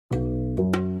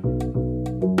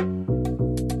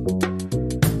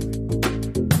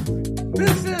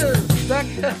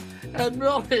Becca and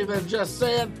Milhaven just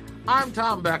saying, I'm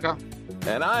Tom Becca.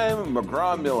 And I'm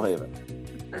McGraw Milhaven.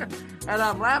 And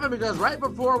I'm laughing because right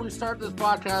before we start this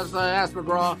podcast, I asked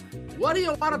McGraw, what do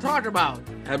you want to talk about?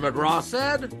 And McGraw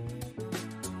said,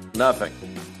 nothing.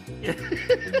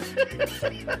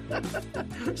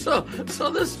 So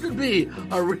this could be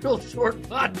a real short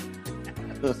podcast.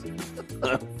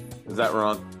 Is that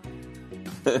wrong?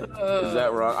 Is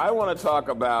that wrong? I want to talk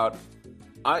about.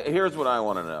 Here's what I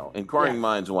want to know. Inquiring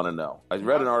minds want to know. I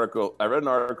read an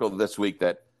article this week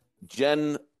that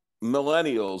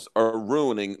millennials are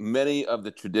ruining many of the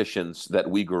traditions that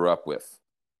we grew up with,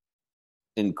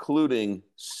 including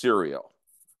cereal.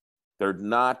 They're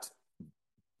not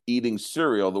eating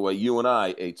cereal the way you and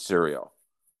I ate cereal.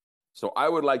 So I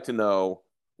would like to know,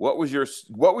 what was your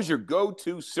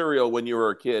go-to cereal when you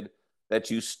were a kid that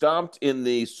you stomped in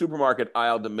the supermarket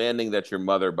aisle demanding that your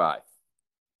mother buy?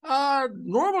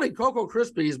 Normally Cocoa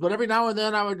Krispies, but every now and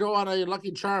then I would go on a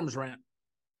Lucky Charms rant.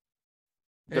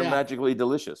 They're magically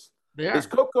delicious. They are.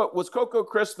 Was Cocoa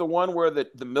Crisp the one where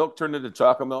the milk turned into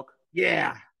chocolate milk?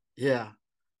 Yeah.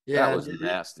 That was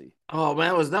nasty. Oh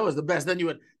man, that was the best. Then you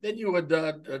would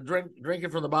drink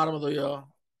it from the bottom of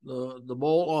the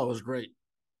bowl. Oh, it was great.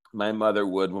 My mother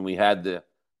would, when we had the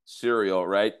cereal,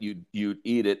 right? You'd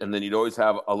eat it, and then you'd always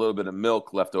have a little bit of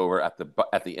milk left over at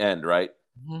the end, right?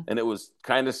 Mm-hmm. And it was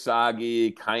kind of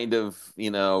soggy, kind of,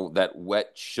 that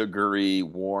wet, sugary,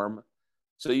 warm.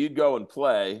 So you'd go and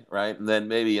play, right? And then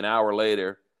maybe an hour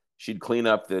later, she'd clean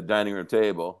up the dining room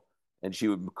table, and she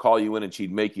would call you in, and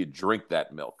she'd make you drink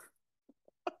that milk.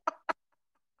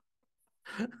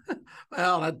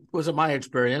 Well, that wasn't my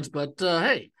experience, but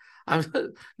hey, I'm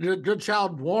good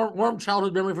warm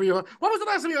childhood memory for you. When was the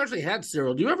last time you actually had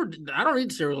cereal? I don't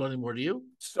eat cereal anymore. Do you?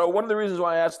 So one of the reasons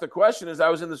why I asked the question is I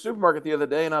was in the supermarket the other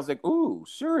day and I was like, ooh,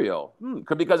 cereal.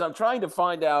 Because I'm trying to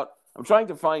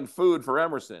find food for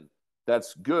Emerson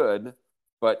that's good,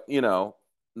 but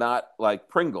not like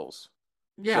Pringles.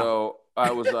 Yeah. So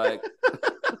I was like,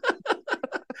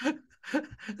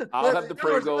 I'll have the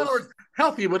Pringles. In other words,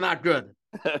 healthy but not good.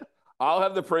 I'll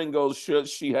have the Pringles.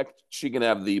 She can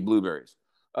have the blueberries.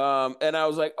 And I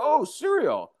was like, oh,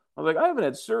 cereal. I was like, I haven't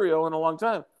had cereal in a long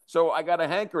time. So I got a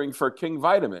hankering for King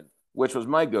Vitamin, which was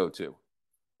my go-to.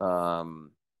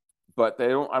 But I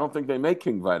don't think they make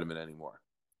King Vitamin anymore,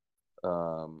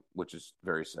 which is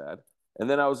very sad. And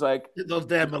then I was like, those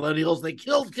damn millennials, they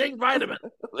killed King Vitamin.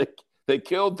 They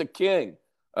killed the king.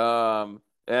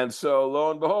 And so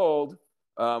lo and behold,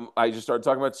 I just started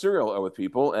talking about cereal with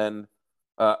people, and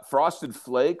Frosted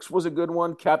Flakes was a good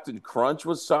one. Captain Crunch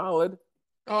was solid.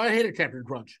 Oh, I hated Captain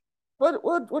Crunch.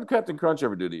 What did Captain Crunch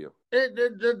ever do to you?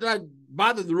 It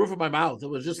bothered the roof of my mouth. It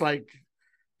was just like,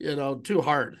 too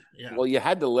hard. Yeah. Well, you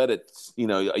had to let it,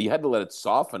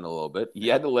 soften a little bit.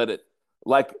 You had to let it,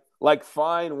 like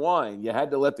fine wine, you had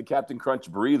to let the Captain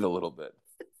Crunch breathe a little bit.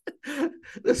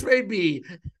 This may be,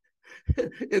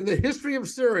 in the history of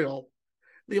cereal,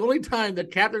 the only time that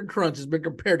Captain Crunch has been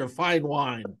compared to fine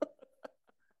wine.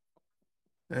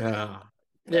 Yeah.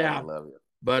 I love you.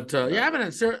 But I haven't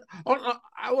had cereal.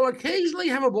 I will occasionally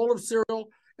have a bowl of cereal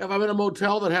if I'm in a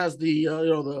motel that has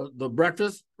the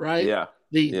breakfast, right? Yeah.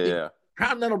 The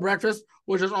continental breakfast,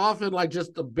 which is often like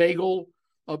just a bagel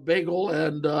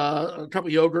and a cup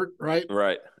of yogurt, right?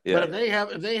 Right. Yeah. But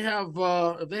if they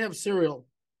have cereal,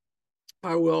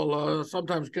 I will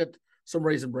sometimes get some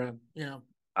Raisin Bran. Yeah.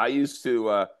 I used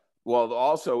to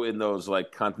also in those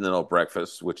like continental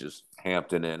breakfasts, which is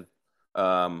Hampton Inn.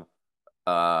 What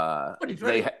are you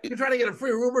trying to get a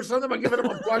free room or something by giving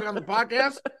them a plug on the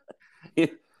podcast?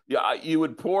 Yeah, you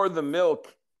would pour the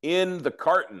milk in the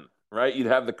carton, right? You'd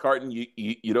have the carton.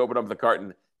 You'd open up the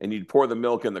carton and you'd pour the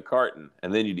milk in the carton,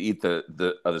 and then you'd eat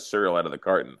the cereal out of the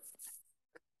carton.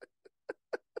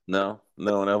 No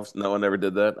one ever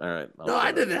did that. All right. No,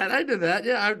 I did that.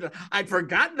 Yeah, I'd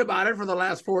forgotten about it for the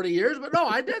last 40 years, but no,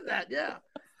 I did that. Yeah.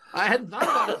 I hadn't thought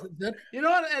about it since then. You know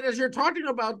what? And as you're talking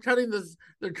about cutting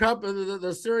the cup and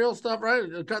the cereal stuff, right?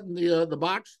 Cutting the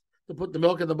box to put the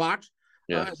milk in the box.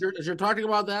 Yeah. As you're talking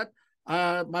about that,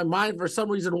 my mind for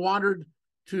some reason wandered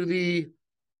to the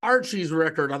Archie's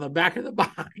record on the back of the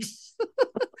box.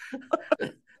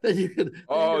 That you could.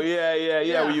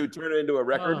 Yeah. Where you turn it into a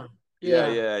record.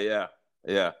 Yeah.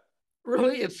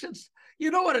 Really, it's just,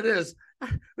 you know what it is.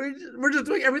 We're just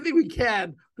doing everything we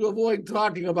can to avoid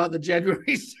talking about the January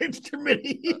 6th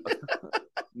committee.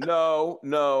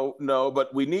 No.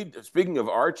 But we need, speaking of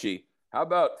Archie, how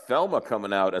about Thelma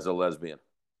coming out as a lesbian?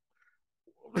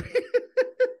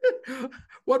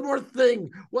 One more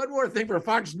thing for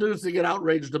Fox News to get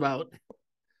outraged about.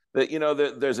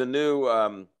 There's a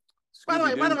new By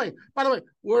the way,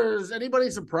 was anybody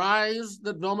surprised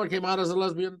that Velma came out as a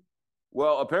lesbian?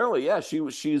 Well, apparently, yeah,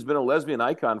 she's been a lesbian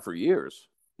icon for years.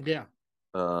 Yeah.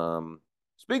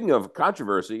 Speaking of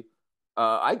controversy,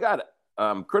 I got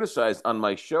criticized on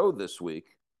my show this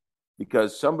week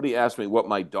because somebody asked me what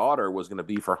my daughter was going to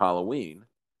be for Halloween.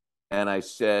 And I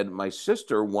said my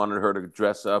sister wanted her to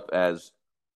dress up as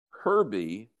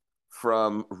Herbie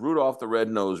from Rudolph the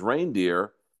Red-Nosed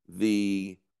Reindeer,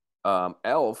 the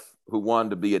elf who wanted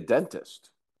to be a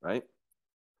dentist, right?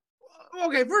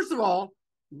 Okay, first of all,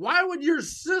 why would your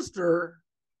sister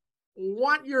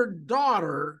want your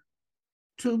daughter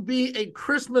to be a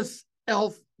Christmas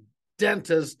elf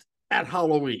dentist at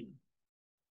Halloween?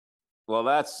 Well,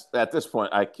 that's at this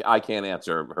point, I can't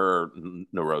answer her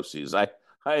neuroses. I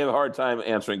have a hard time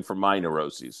answering for my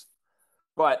neuroses.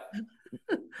 But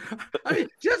I mean,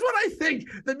 just when I think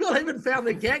the Bill Heyman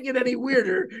family can't get any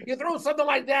weirder, you throw something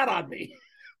like that on me.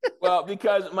 Well,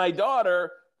 because my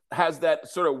daughter has that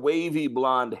sort of wavy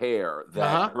blonde hair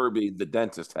that Herbie the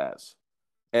dentist has.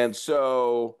 And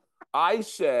so I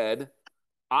said,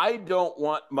 I don't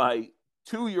want my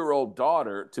 2-year-old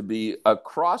daughter to be a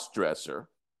cross-dresser.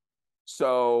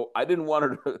 So I didn't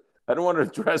want her to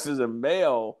dress as a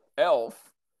male elf.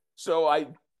 So I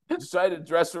decided to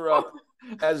dress her up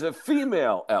as a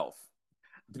female elf,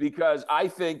 because I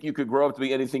think you could grow up to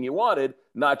be anything you wanted,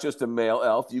 not just a male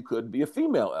elf. You could be a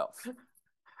female elf.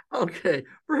 Okay.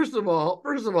 First of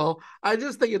all, I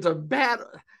just think it's a bad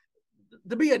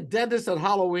to be a dentist at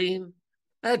Halloween.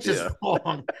 That's just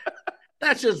wrong.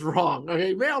 That's just wrong.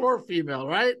 Okay, male or female,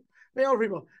 right? Male or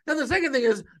female. Then the second thing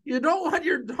is you don't want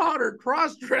your daughter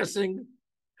cross-dressing.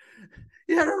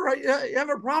 You have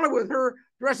a problem with her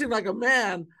dressing like a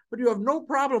man, but you have no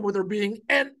problem with her being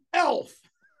an elf.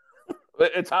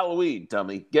 It's Halloween,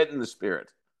 dummy. Get in the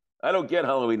spirit. I don't get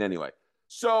Halloween anyway.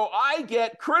 So I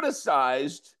get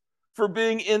criticized for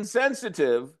being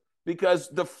insensitive because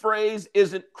the phrase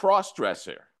isn't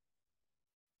cross-dresser.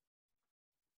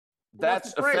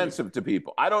 That's offensive to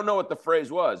people. I don't know what the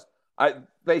phrase was.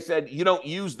 They said, you don't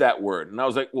use that word. And I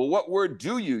was like, well, what word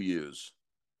do you use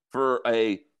for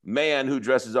a man who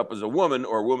dresses up as a woman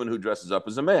or a woman who dresses up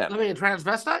as a man? I mean,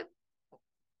 transvestite?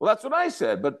 Well, that's what I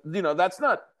said. But, that's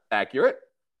not accurate.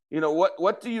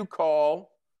 What do you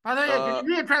call... can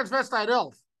you be a transvestite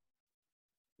elf?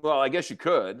 Well, I guess you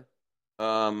could.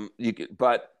 You could,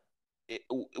 but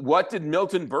what did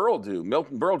Milton Berle do?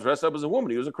 Milton Berle dressed up as a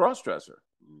woman. He was a cross-dresser.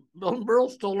 Milton Berle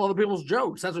stole other people's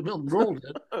jokes. That's what Milton Berle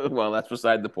did. Well, that's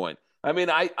beside the point. I mean,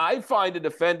 I find it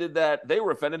offended that they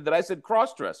were offended that I said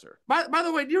cross-dresser. By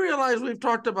the way, do you realize we've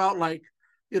talked about, like,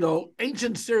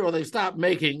 ancient cereal they stopped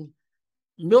making?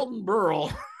 Milton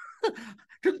Berle.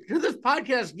 Could this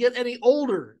podcast get any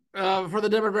older for the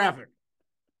demographic?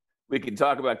 We can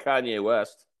talk about Kanye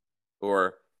West,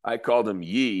 or I called him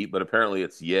Yee, but apparently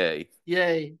it's Yay.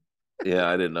 Yay. Yeah,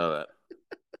 I didn't know that.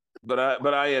 But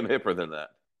I am hipper than that.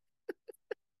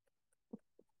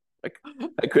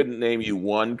 I couldn't name you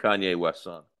one Kanye West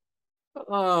song.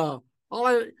 Isn't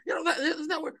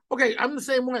that weird? Okay, I'm the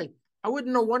same way. I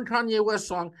wouldn't know one Kanye West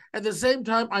song. At the same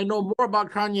time, I know more about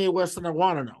Kanye West than I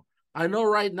want to know. I know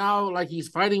right now, like, he's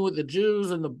fighting with the Jews,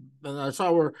 and I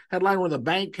saw a headline where the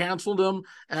bank canceled him.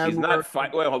 And he's not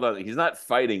fighting. Wait, hold on. He's not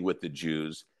fighting with the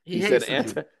Jews. He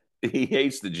said he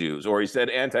hates the Jews, or he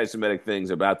said anti-Semitic things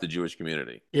about the Jewish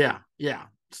community. Yeah.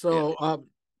 So,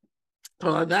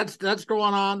 that's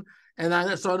going on,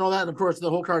 and so I know that, and of course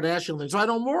the whole Kardashian thing. So I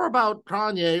know more about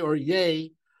Kanye, or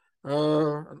Ye,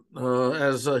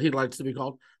 as he likes to be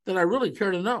called, than I really care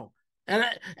to know. And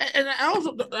I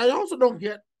also don't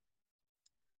get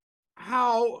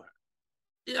how,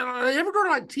 you ever go to,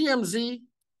 like, TMZ?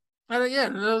 And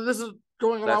again, this is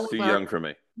going along. That's too young for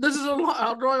me. This is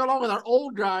going along with our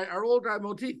old guy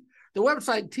motif. The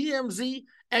website TMZ,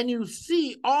 and you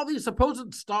see all these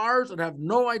supposed stars and have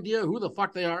no idea who the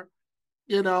fuck they are.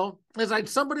 It's like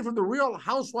somebody from the Real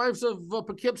Housewives of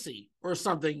Poughkeepsie or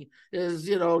something is,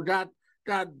 got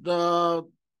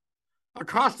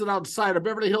accosted outside a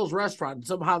Beverly Hills restaurant. And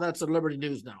somehow that's in Liberty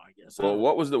News now, I guess. Well,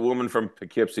 what was the woman from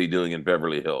Poughkeepsie doing in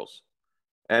Beverly Hills?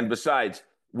 And besides,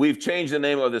 we've changed the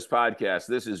name of this podcast.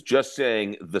 This is Just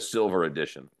Saying the Silver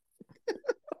Edition.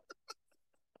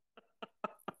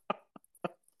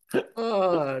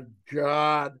 Oh,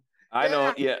 God. I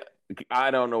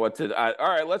don't know what to... all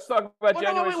right, let's talk about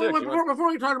January 6th. Before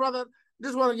we talk about that, I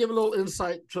just want to give a little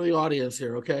insight to the audience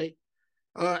here, okay?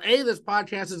 This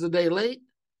podcast is a day late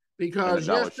because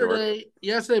yesterday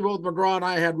both McGraw and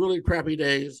I had really crappy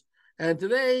days. And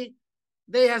today,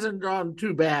 day hasn't gone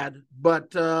too bad,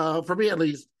 but for me at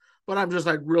least. But I'm just,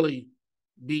 like, really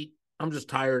beat I'm just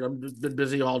tired. I'm just been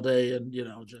busy all day, and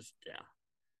just yeah.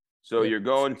 So you're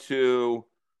going to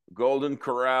Golden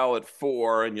Corral at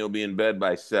 4, and you'll be in bed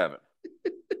by 7.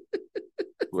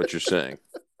 What you're saying?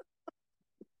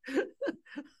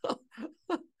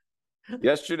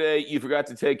 Yesterday, you forgot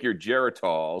to take your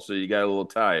Geritol, so you got a little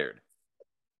tired.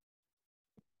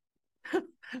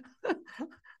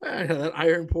 That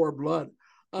iron poor blood.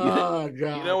 Oh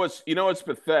God! You know what's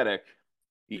pathetic.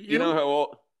 You know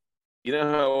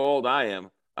how old I am.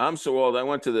 I'm so old. I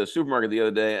went to the supermarket the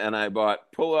other day and I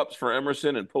bought pull-ups for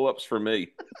Emerson and pull-ups for me.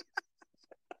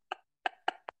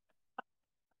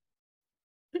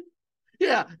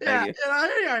 Yeah.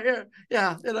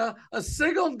 A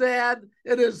single dad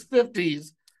in his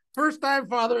 50s, first-time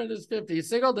father in his 50s,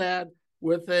 single dad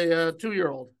with a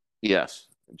 2-year-old. Yes,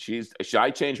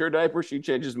 I change her diaper? She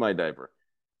changes my diaper.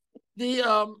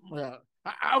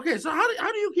 Okay, so how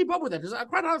do you keep up with that? Because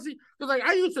quite honestly,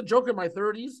 I used to joke in my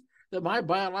 30s that my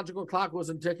biological clock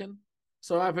wasn't ticking.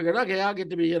 So I figured, okay, I'll get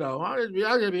to be, I'll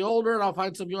get to be older, and I'll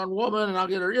find some young woman, and I'll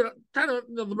get her, kind of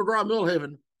the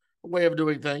McGraw-Milhaven way of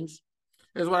doing things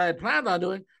is what I had planned on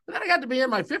doing. But then I got to be in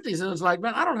my 50s, and it's like,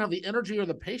 man, I don't have the energy or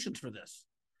the patience for this.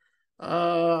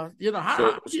 How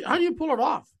do you pull it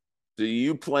off? Do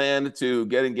you plan to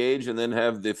get engaged and then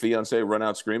have the fiance run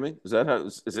out screaming? Is that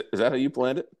how you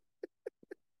planned it?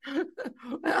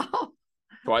 Well,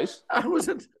 twice? I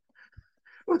wasn't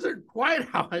quite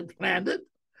how I planned it.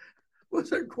 But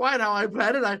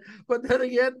then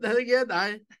again,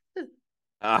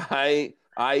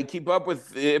 I keep up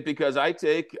with it because I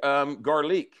take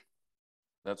garlic.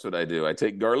 That's what I do. I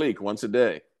take garlic once a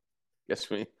day.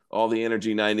 Guess me, all the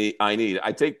energy I need.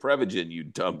 I take Prevagen, you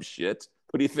dumb shit.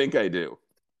 What do you think I do?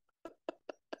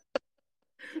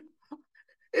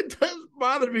 It does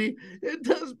bother me. It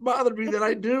does bother me that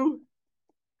I do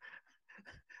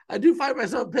find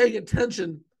myself paying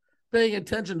attention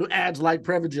to ads like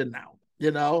Prevagen now,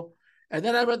 And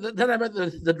then I'm at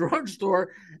the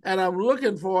drugstore and I'm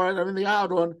looking for it. I'm in the aisle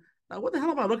going, now what the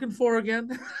hell am I looking for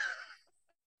again?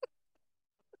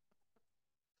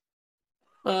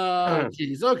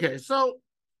 Geez. Okay, so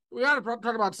we got to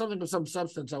talk about something with some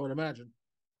substance, I would imagine.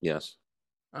 Yes.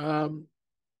 The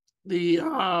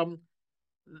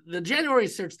January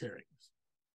 6th hearings.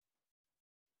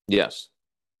 Yes.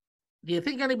 Do you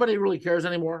think anybody really cares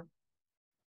anymore?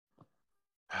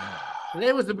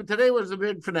 Today was the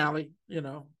big finale.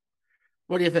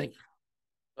 What do you think?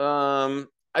 I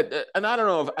don't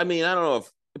know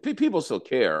if people still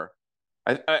care.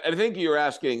 I think you're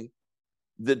asking.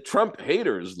 The Trump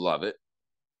haters love it.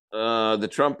 The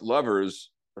Trump lovers,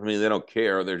 they don't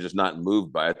care. They're just not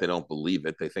moved by it. They don't believe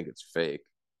it. They think it's fake.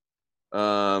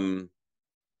 I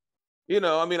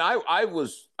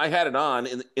had it on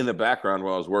in the background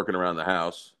while I was working around the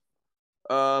house.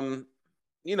 It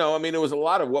was a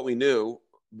lot of what we knew.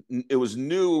 It was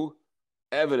new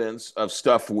evidence of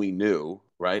stuff we knew,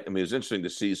 right? It was interesting to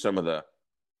see some of the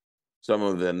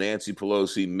Nancy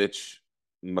Pelosi, Mitch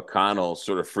McConnell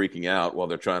sort of freaking out while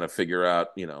they're trying to figure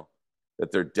out,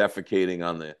 that they're defecating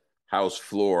on the House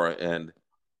floor, and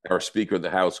our Speaker of the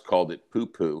House called it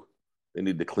poo-poo. They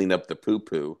need to clean up the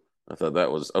poo-poo. I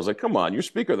was like, come on, you're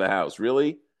Speaker of the House.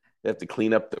 Really? They have to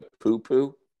clean up the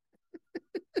poo-poo?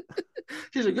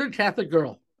 She's a good Catholic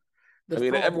girl.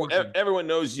 Everyone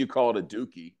knows you call it a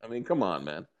dookie. Come on,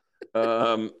 man.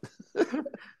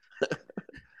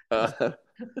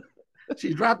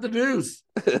 She dropped the news.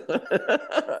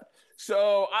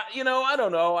 So, I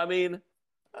don't know.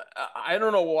 I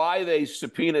don't know why they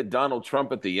subpoenaed Donald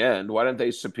Trump at the end. Why didn't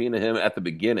they subpoena him at the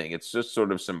beginning? It's just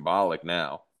sort of symbolic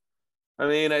now.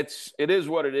 It is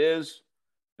what it is.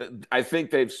 I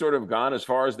think they've sort of gone as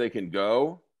far as they can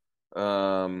go.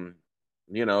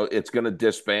 It's going to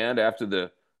disband after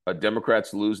the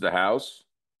Democrats lose the House.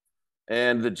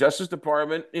 And the Justice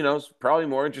Department, is probably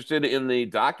more interested in the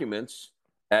documents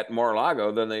at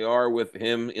Mar-a-Lago than they are with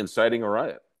him inciting a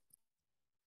riot.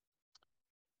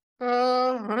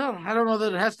 I don't know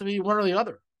that it has to be one or the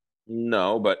other.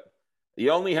 No, but you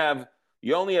only have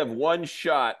one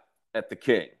shot at the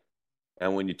king.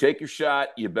 And when you take your shot,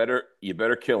 you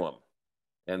better kill him.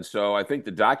 And so I think the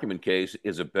document case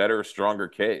is a better, stronger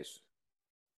case.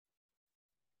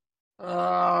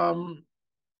 In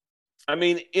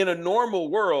a normal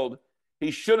world,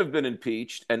 he should have been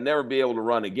impeached and never be able to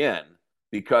run again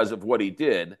because of what he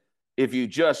did. If you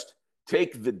just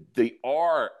take the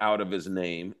R out of his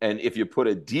name and if you put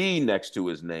a D next to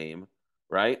his name,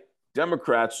 right?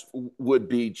 Democrats would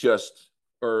be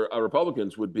or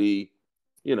Republicans would be,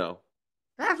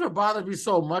 That's what bothers me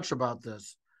so much about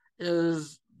this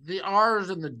is the R's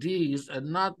and the D's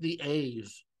and not the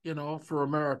A's, for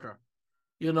America.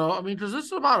 I mean, because this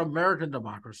is about American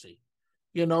democracy.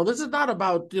 This is not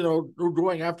about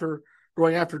going after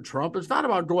Trump. It's not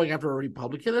about going after a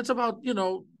Republican. It's about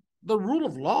the rule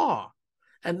of law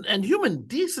and human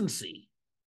decency.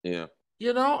 Yeah.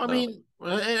 I mean,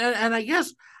 and I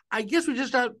guess we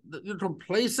just got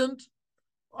complacent,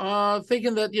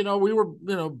 thinking that we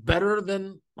were better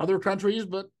than other countries,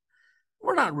 but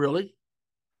we're not really.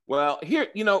 Well,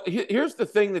 here's the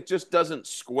thing that just doesn't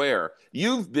square.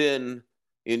 You've been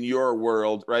in your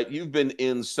world, right? You've been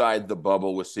inside the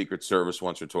bubble with Secret Service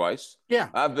once or twice. Yeah.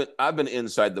 I've been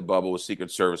inside the bubble with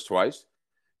Secret Service twice.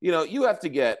 You have to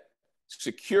get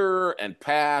secure and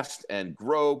passed and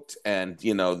groped, and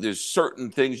there's certain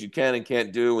things you can and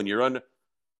can't do when you're under.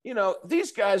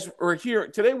 These guys were here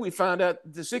today. We found out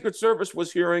the Secret Service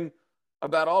was hearing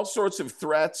about all sorts of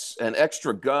threats and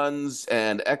extra guns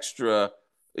and extra,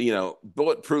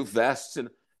 bulletproof vests, and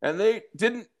they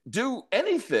didn't do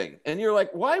anything. And you're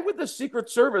like, why would the Secret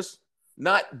Service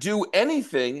not do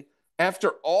anything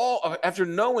after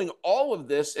knowing all of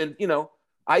this? And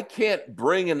I can't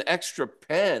bring an extra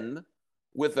pen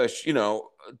with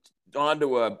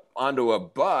onto a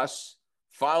bus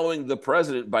following the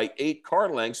president by 8 car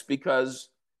lengths because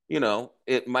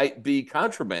it might be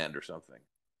contraband or something.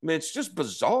 I mean, it's just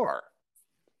bizarre.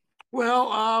 Well,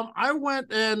 I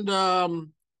went and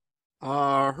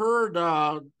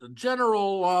heard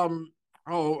General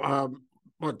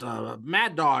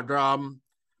Mad Dog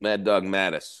Mad Dog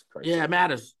Mattis. Yeah,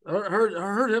 Mattis. I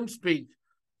heard him speak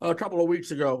a couple of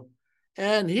weeks ago,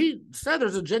 and he said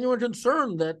there's a genuine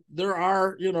concern that there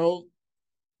are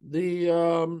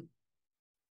the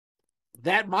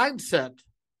that mindset,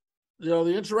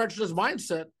 the insurrectionist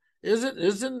mindset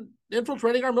isn't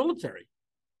infiltrating our military.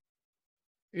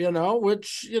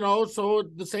 Which so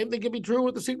the same thing can be true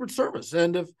with the Secret Service,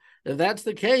 and if that's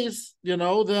the case, then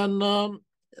on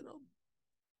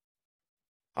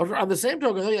the same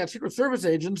token, they got Secret Service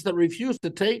agents that refuse to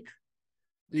take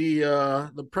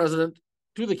the president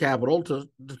to the Capitol to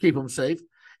keep him safe,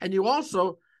 and you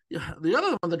also the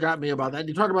other one that got me about that. And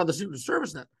you talk about the Secret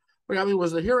Service net. What got me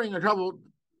was the hearing a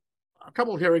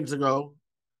couple hearings ago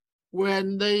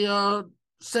when they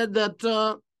said that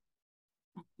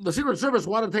the Secret Service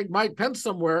wanted to take Mike Pence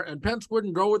somewhere, and Pence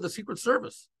wouldn't go with the Secret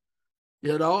Service.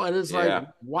 And it's like,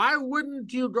 why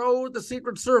wouldn't you go with the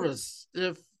Secret Service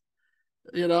if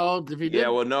he did? Yeah,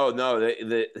 well, no.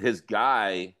 His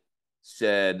guy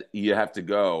said you have to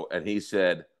go, and he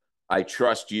said, "I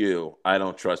trust you. I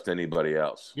don't trust anybody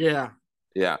else." Yeah.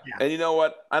 And you know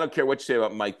what? I don't care what you say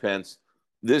about Mike Pence.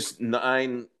 This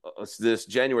January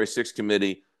 6th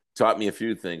committee taught me a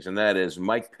few things, and that is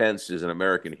Mike Pence is an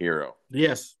American hero.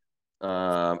 Yes.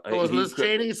 So was Liz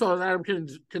Cheney, so was Adam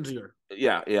Kinzinger.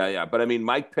 Yeah. But I mean,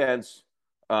 Mike Pence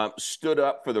stood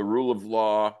up for the rule of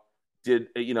law, did,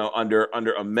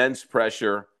 under immense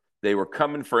pressure. They were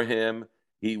coming for him.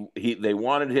 They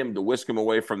wanted him to whisk him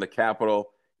away from the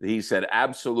Capitol. He said,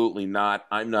 absolutely not.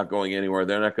 I'm not going anywhere.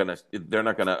 They're not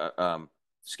gonna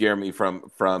scare me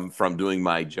from doing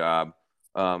my job.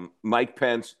 Mike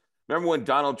Pence. Remember when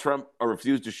Donald Trump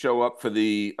refused to show up for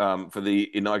the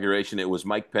inauguration? It was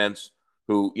Mike Pence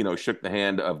who shook the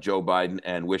hand of Joe Biden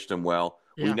and wished him well.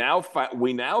 Yeah.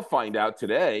 We now find out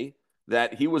today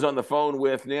that he was on the phone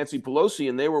with Nancy Pelosi,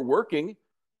 and they were working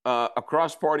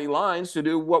across party lines to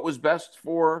do what was best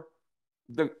for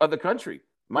the country.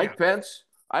 Mike Pence.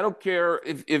 I don't care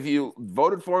if you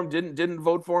voted for him, didn't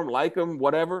vote for him, like him,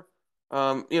 whatever.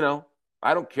 I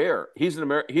don't care. He's an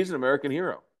American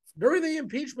hero. During the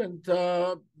impeachment,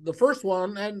 the first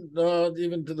one and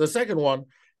even the second one,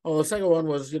 the second one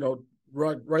was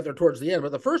right there towards the end,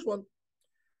 but the first one,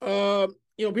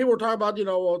 people were talking about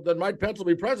that Mike Pence will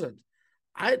be president.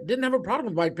 I didn't have a problem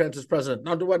with Mike Pence as president.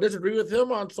 Now, do I disagree with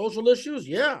him on social issues?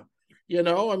 Yeah.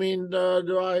 I mean,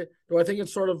 do I think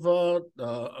it's sort of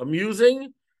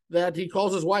amusing that he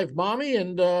calls his wife mommy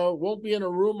and won't be in a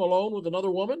room alone with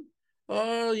another woman?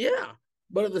 Yeah.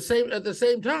 But at the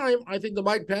same time, I think that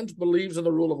Mike Pence believes in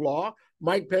the rule of law.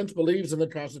 Mike Pence believes in the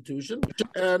Constitution,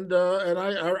 and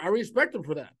I respect him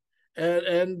for that.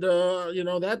 And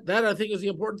that I think is the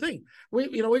important thing.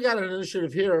 We got an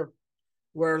initiative here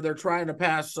where they're trying to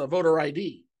pass voter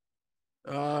ID.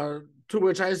 To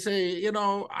which I say,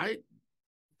 I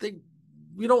think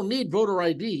we don't need voter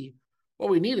ID. What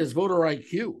we need is voter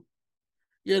IQ.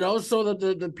 So that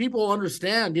the people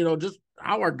understand, just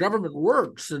how our government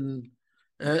works and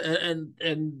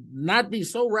not be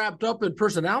so wrapped up in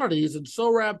personalities and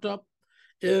so wrapped up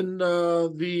in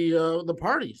the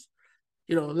parties.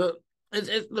 Look,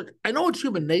 I know it's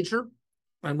human nature.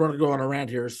 I'm going to go on a rant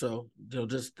here, so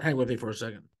just hang with me for a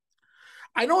second.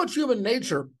 I know it's human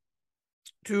nature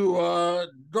to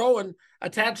go and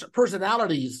attach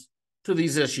personalities to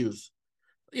these issues.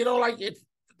 Like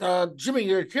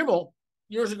Jimmy Kimmel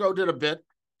years ago did a bit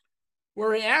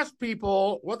where he asked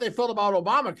people what they felt about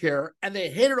Obamacare, and they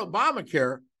hated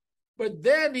Obamacare. But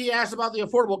then he asked about the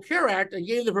Affordable Care Act and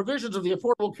gave the provisions of the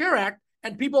Affordable Care Act,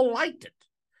 and people liked it,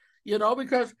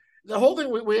 because the whole thing,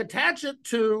 we attach it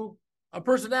to a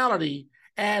personality.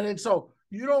 And so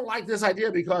you don't like this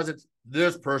idea because it's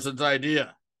this person's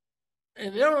idea.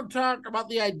 And they don't talk about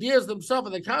the ideas themselves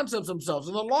and the concepts themselves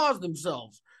and the laws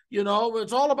themselves.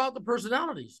 It's all about the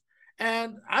personalities.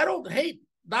 And I don't hate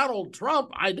Donald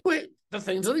Trump. I do hate the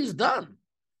things that he's done,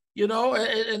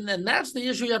 and that's the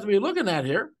issue you have to be looking at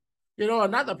here,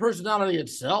 and not the personality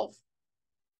itself.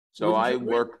 So I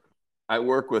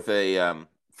work with a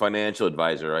financial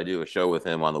advisor. I do a show with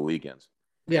him on the weekends.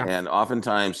 Yeah. And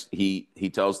oftentimes he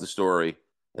tells the story,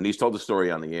 and he's told the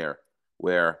story on the air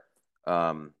where,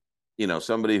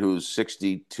 somebody who's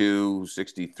 62,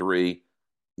 63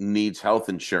 needs health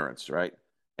insurance, right?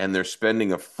 And they're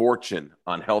spending a fortune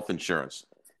on health insurance,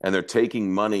 and they're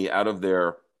taking money out of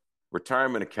their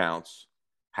retirement accounts,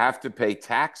 have to pay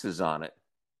taxes on it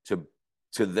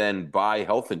to then buy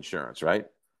health insurance, right?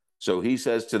 So he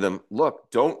says to them,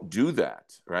 look, don't do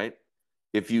that, right?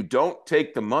 If you don't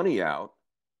take the money out,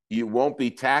 you won't be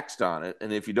taxed on it.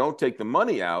 And if you don't take the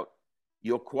money out,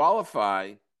 you'll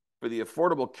qualify for the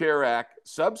Affordable Care Act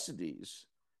subsidies.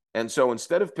 And so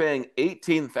instead of paying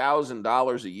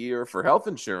 $18,000 a year for health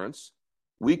insurance,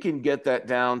 we can get that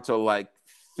down to like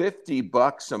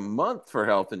 $50 a month for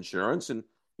health insurance. And,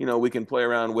 we can play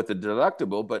around with the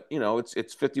deductible, but,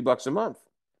 it's $50 a month.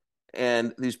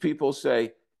 And these people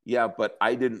say, yeah, but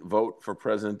I didn't vote for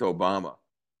President Obama.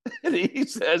 And he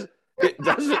says, it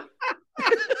doesn't.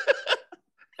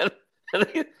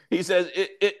 and he says,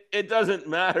 it doesn't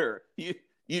matter.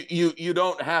 You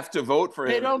don't have to vote for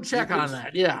him. They don't check on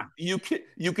that. Yeah. You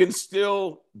can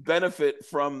still benefit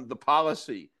from the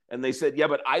policy. And they said, yeah,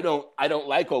 but I don't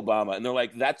like Obama. And they're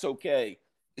like, that's okay.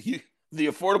 The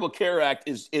Affordable Care Act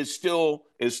is still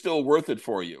worth it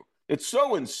for you. It's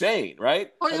so insane,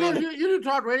 right? Oh, you do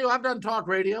talk radio. I've done talk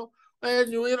radio, and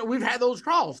we've had those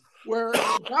calls where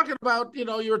talking about,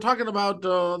 you were talking about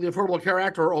the Affordable Care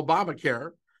Act or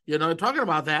Obamacare, talking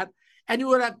about that, and you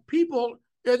would have people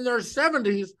in their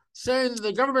 70s saying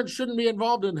the government shouldn't be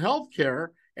involved in health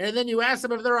care. And then you ask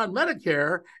them if they're on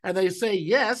Medicare, and they say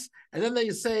yes. And then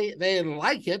they say they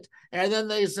like it. And then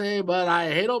they say, but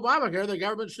I hate Obamacare. The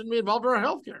government shouldn't be involved in our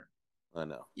health care. I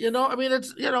know.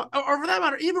 It's, or for that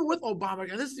matter, even with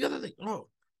Obamacare, this is the other thing.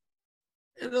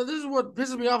 This is what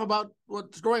pisses me off about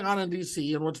what's going on in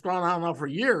D.C. and what's gone on now for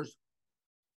years.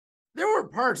 There were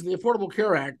parts of the Affordable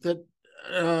Care Act that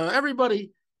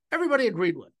everybody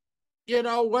agreed with.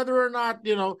 Whether or not,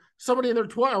 somebody in their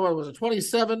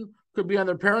 27 could be on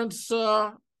their parents'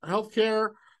 health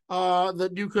care,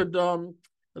 that you could,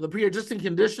 the pre-existing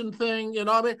condition thing,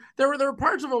 there were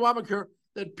parts of Obamacare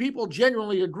that people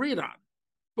genuinely agreed on,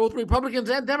 both Republicans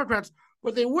and Democrats,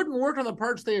 but they wouldn't work on the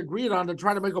parts they agreed on to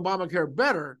try to make Obamacare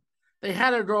better. They had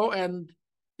to go and,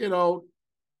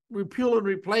 repeal and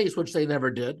replace, which they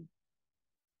never did.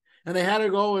 And they had to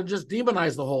go and just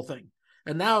demonize the whole thing.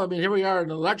 And now, here we are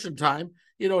in election time.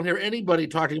 You don't hear anybody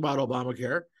talking about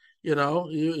Obamacare. You don't,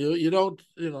 Wait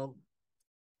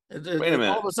a minute.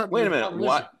 All of a sudden, Wait a minute.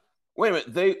 What? Wait a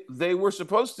minute. They were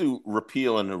supposed to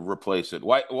repeal and replace it.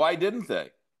 Why didn't they?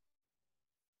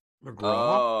 McGraw?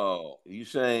 Oh, are you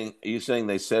saying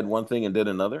they said one thing and did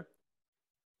another?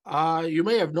 You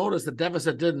may have noticed the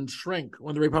deficit didn't shrink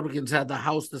when the Republicans had the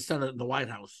House, the Senate, and the White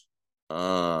House.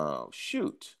 Oh,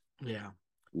 shoot. Yeah.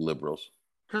 Liberals.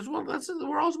 Because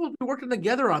we're all supposed to be working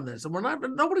together on this, and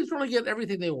nobody's going to get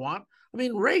everything they want.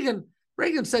 Reagan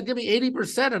said, "Give me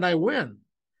 80% and I win."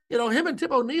 Him and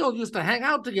Tip O'Neill used to hang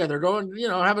out together, go and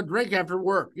have a drink after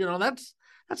work. That's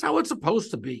how it's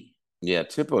supposed to be. Yeah,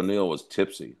 Tip O'Neill was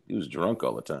tipsy. He was drunk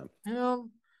all the time. So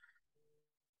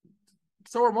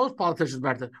are most politicians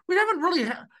back then. We haven't really.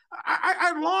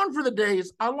 I long for the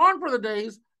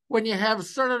days. When you have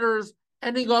senators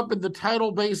ending up in the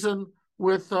tidal basin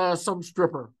with some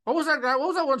stripper. What was that guy? What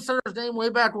was that one senator's name way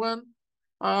back when?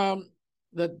 Or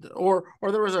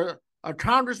there was a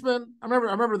congressman. I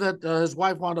remember that his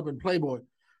wife wound up in Playboy.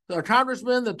 A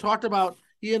congressman that talked about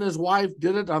he and his wife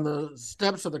did it on the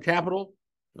steps of the Capitol.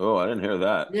 Oh, I didn't hear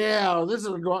that. Yeah,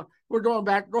 we're going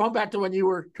back to when you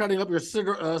were cutting up your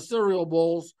cereal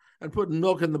bowls and putting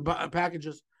milk in the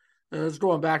packages. It's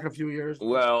going back a few years.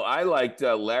 Well, I liked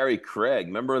Larry Craig.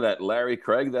 Remember that Larry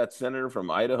Craig, that senator from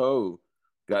Idaho, who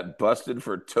got busted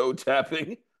for toe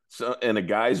tapping in a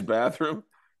guy's bathroom?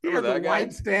 He had the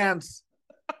white stance.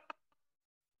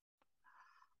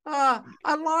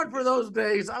 I long for those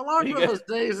days. I long He for got those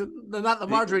days, and not the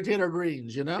he Marjorie Taylor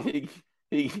Greens, you know?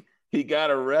 he he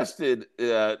got arrested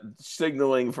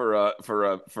signaling for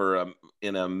a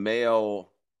in a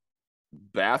male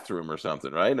bathroom or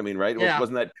something, right? I mean, right? Yeah,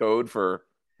 Wasn't that code for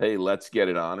hey, let's get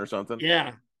it on or something?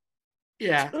 yeah,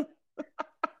 yeah.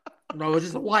 No, it was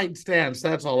just a wide stance.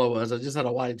 That's all it was. I just had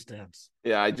a wide stance.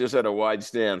 Yeah, I just had a wide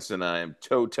stance and I am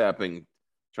toe tapping,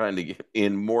 trying to get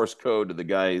in Morse code to the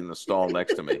guy in the stall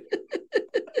next to me.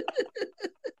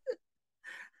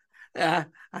 Yeah,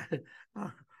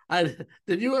 I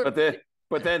did you? But then,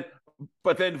 but then,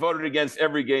 but then voted against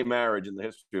every gay marriage in the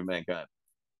history of mankind.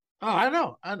 Oh, I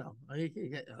know, I know.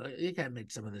 You can't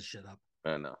make some of this shit up.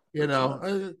 I know You it's know,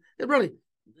 nuts. it really.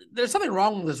 There's something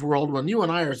wrong with this world when you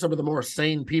and I are some of the more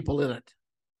sane people in it.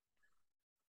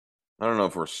 I don't know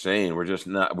if we're sane. We're just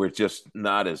not. We're just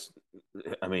not as.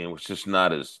 I mean, it's just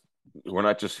not as. We're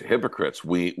not just hypocrites.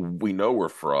 We know we're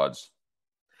frauds.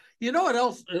 You know what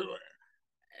else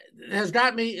has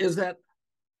got me is that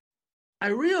I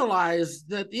realized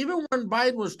that even when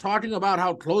Biden was talking about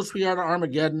how close we are to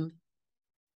Armageddon,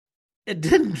 it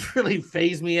didn't really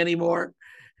phase me anymore.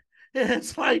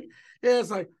 It's like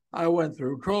I went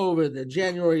through COVID, the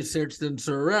January 6th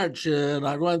insurrection.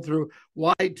 I went through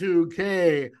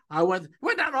Y2K. I went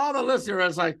down all the list here.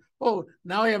 It's like, oh,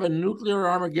 now we have a nuclear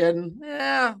Armageddon.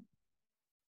 Yeah,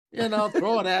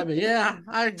 throw it at me. Yeah,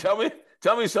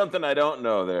 Tell me something I don't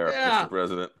know there, Mr. yeah,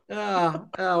 President. yeah.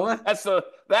 What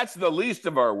That's the least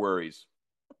of our worries.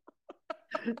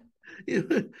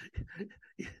 you,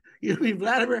 you mean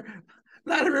Vladimir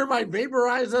might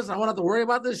vaporize us. I won't have to worry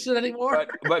about this shit anymore.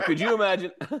 But could you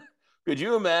imagine? Could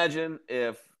you imagine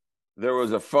if there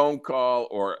was a phone call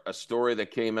or a story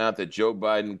that came out that Joe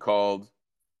Biden called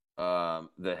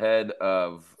the head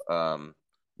of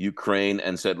Ukraine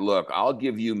and said, "Look, I'll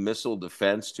give you missile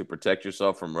defense to protect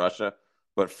yourself from Russia,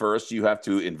 but first you have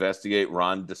to investigate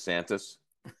Ron DeSantis."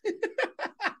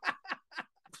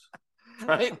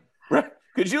 Right? Right?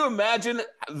 Could you imagine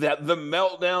that the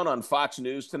meltdown on Fox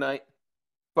News tonight?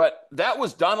 But that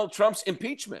was Donald Trump's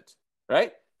impeachment,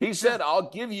 right? He said, I'll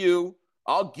give you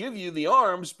the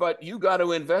arms, but you got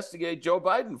to investigate Joe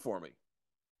Biden for me."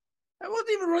 I wasn't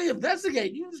even really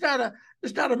investigate. You just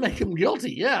gotta make him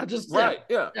guilty. Yeah, just Right.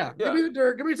 Yeah. yeah. Give Yeah. me the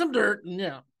dirt. Give me some dirt, and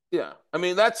yeah. Yeah. I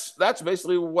mean, that's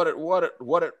basically what it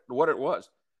was.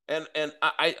 And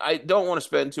I don't want to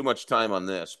spend too much time on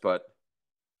this, but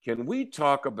can we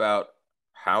talk about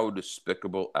how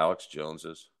despicable Alex Jones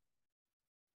is?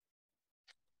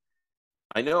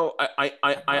 I know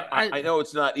I know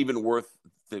it's not even worth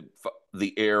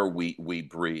the air we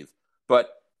breathe, but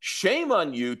shame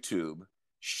on YouTube,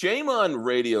 shame on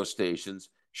radio stations,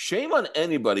 shame on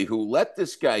anybody who let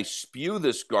this guy spew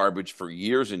this garbage for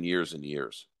years and years and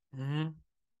years. Mm-hmm.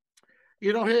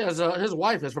 His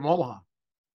wife is from Omaha.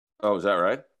 Oh, is that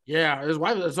right? Yeah, his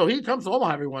wife. So he comes to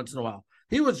Omaha every once in a while.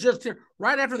 He was just here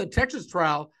right after the Texas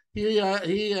trial. He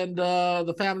and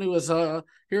the family was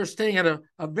here staying at a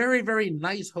very very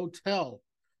nice hotel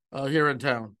here in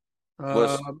town.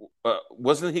 Uh,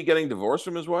 Wasn't he getting divorced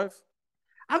from his wife?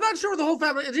 I'm not sure the whole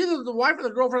family. It's either the wife or the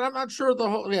girlfriend. I'm not sure the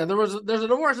whole. Yeah, there's a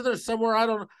divorce in there somewhere. I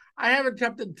don't. I haven't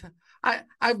kept in.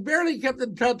 I've barely kept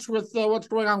in touch with what's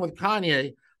going on with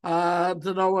Kanye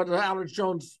to know what Alex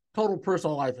Jones' total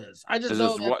personal life is. I just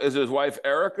know that Is his wife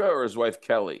Erica or his wife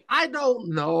Kelly? I don't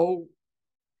know.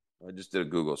 I just did a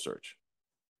Google search.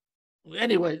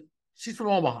 Anyway, she's from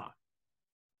Omaha,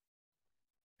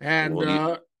 and Well,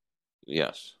 you,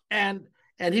 yes. and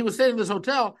he was staying in this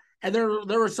hotel, and there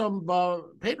were some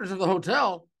patrons of the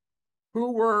hotel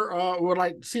who would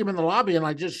like see him in the lobby and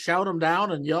like just shout him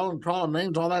down and yell and call him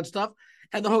names, all that stuff.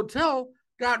 And the hotel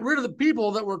got rid of the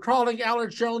people that were calling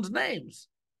Alex Jones names,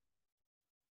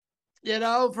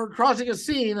 for crossing a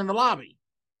scene in the lobby,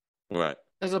 Right.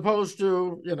 as opposed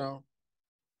to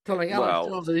telling Alex Well,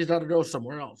 Jones that he's got to go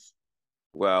somewhere else.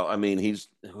 well, I mean,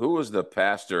 who was the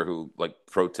pastor who like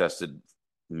protested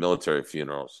military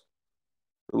funerals?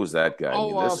 Who was that guy? I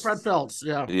mean, Oh, Fred Phelps,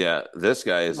 yeah. yeah, this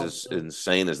guy is Phelps, as yeah.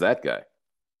 insane as that guy.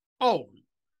 Oh,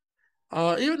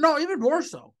 even more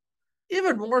so,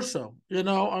 even more so.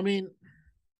 I mean,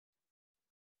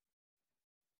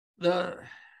 the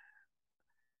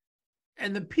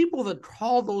and the people that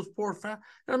call those poor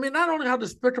I mean, not only how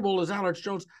despicable is Alex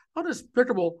Jones, how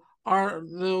despicable are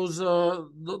those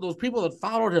people that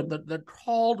followed him that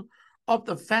called up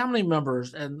the family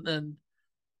members and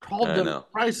called I them know.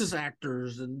 crisis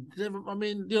actors and I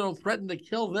mean, threatened to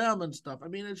kill them and stuff. I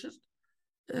mean, it's just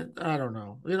I don't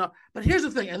know, But here's the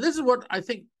thing, and this is what I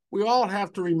think we all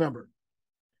have to remember.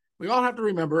 We all have to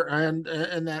remember, and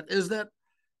that is that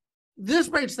this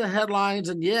makes the headlines,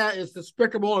 and yeah, it's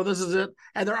despicable, and this is it.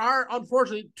 And there are,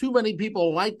 unfortunately, too many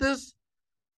people like this,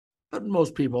 but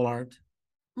most people aren't.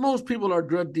 Most people are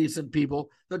good, decent people.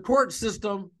 The court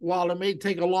system, while it may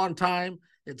take a long time,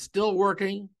 it's still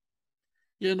working.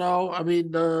 You know, I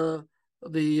mean,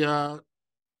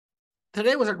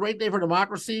 today was a great day for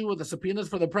democracy with the subpoenas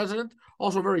for the president.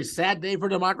 Also, a very sad day for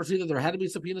democracy that there had to be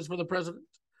subpoenas for the president.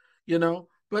 You know,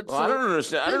 but well, so I don't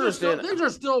understand. I don't understand. Things are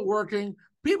still working.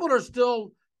 People are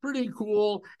still pretty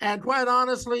cool. And quite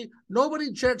honestly,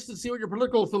 nobody checks to see what your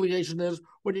political affiliation is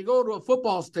when you go to a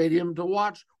football stadium to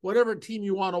watch whatever team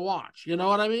you want to watch. You know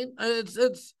what I mean?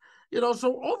 It's you know,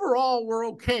 so overall we're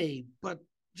okay, but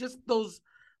just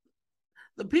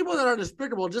the people that are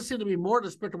despicable just seem to be more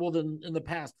despicable than in the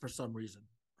past for some reason.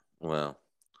 Well,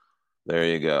 there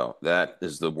you go. That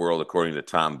is the world according to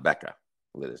Tom Becca,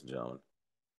 ladies and gentlemen.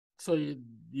 So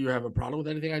you have a problem with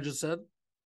anything I just said?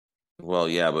 Well,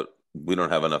 yeah, but we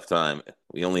don't have enough time.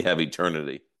 We only have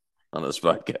eternity on this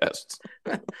podcast.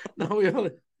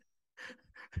 No,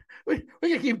 we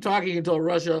can keep talking until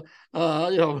Russia,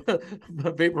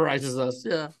 vaporizes us.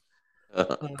 Yeah.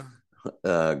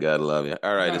 God love you.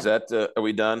 All right, is that? Are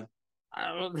we done?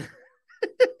 Are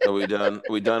we done?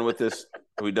 Are we done with this?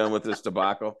 Are we done with this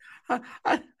debacle? I'm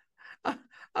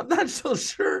not so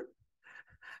sure.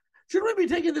 Should we be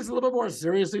taking this a little bit more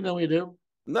seriously than we do?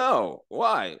 No.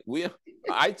 Why?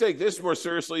 I take this more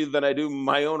seriously than I do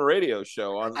my own radio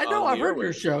show. I know. I've heard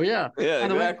your show. Yeah. Yeah.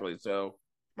 Exactly. So.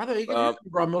 I'm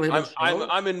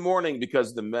in mourning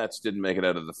because the Mets didn't make it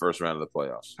out of the first round of the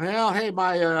playoffs. Well, hey,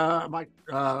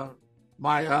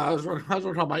 I was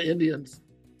talking about my Indians.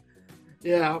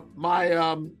 Yeah,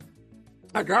 my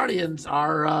Guardians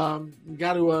are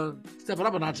got to step it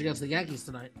up a notch against the Yankees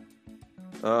tonight.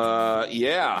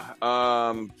 Yeah.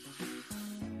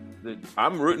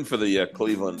 I'm rooting for the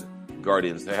Cleveland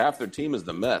Guardians. Half their team is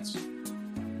the Mets.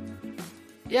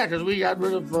 Yeah, because we got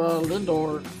rid of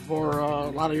Lindor for a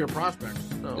lot of your prospects.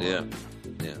 So, yeah.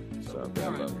 So,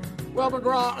 right. Well,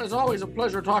 McGraw, as always, a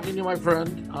pleasure talking to you, my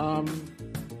friend.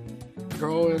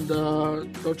 Go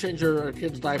change your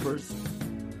kids' diapers.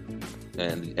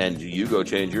 And you go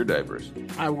change your diapers.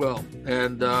 I will.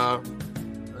 And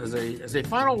as a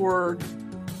final word,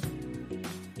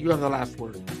 you have the last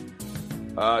word.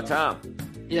 Tom.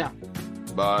 Yeah.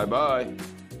 Bye-bye.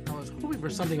 I was hoping for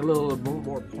something a little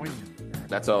more poignant.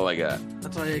 That's all I got.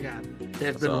 That's all you got.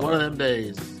 It's been one of them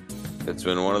days. It's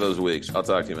been one of those weeks. I'll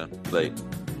talk to you, man. Late.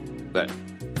 Bye.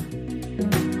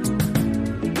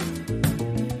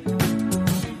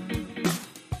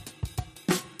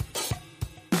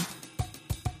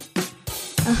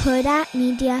 A Huda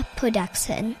Media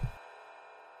Production.